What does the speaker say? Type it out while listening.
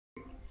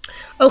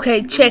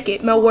Okay, check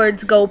it. My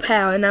words go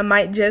pow, and I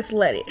might just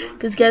let it.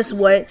 Cause guess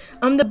what?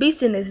 I'm the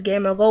beast in this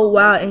game. I go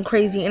wild and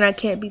crazy, and I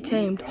can't be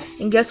tamed.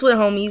 And guess what,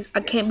 homies? I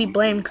can't be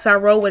blamed, cause I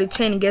roll with a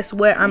chain, and guess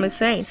what? I'm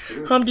insane.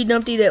 Humpty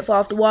Dumpty that fall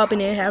off the wall, and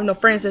didn't have no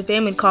friends and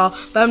family call.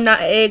 But I'm not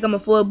an egg, I'm a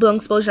full-blown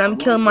explosion. I'm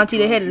killing Monty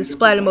the head of the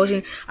splatter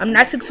motion. I'm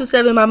not 6 or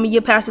 7, but I'm a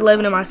year past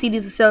 11, and my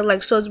CDs are selling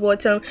like Shorts Boy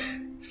tell 'em.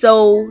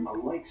 So,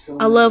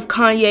 I love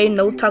Kanye,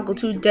 no taco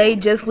today,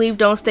 just leave,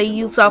 don't stay,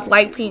 you soft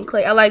like pink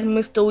clay. I like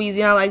Mr.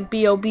 Weezy, I like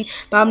B.O.B.,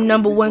 but I'm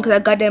 #1 because I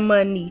got that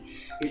money.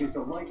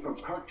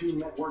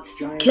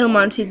 Kill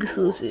Monty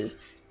exclusive.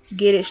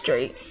 Get it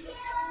straight.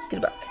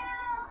 Goodbye.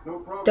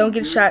 Don't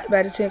get shot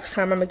by the next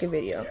time I make a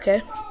video,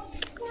 okay?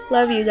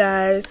 Love you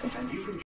guys.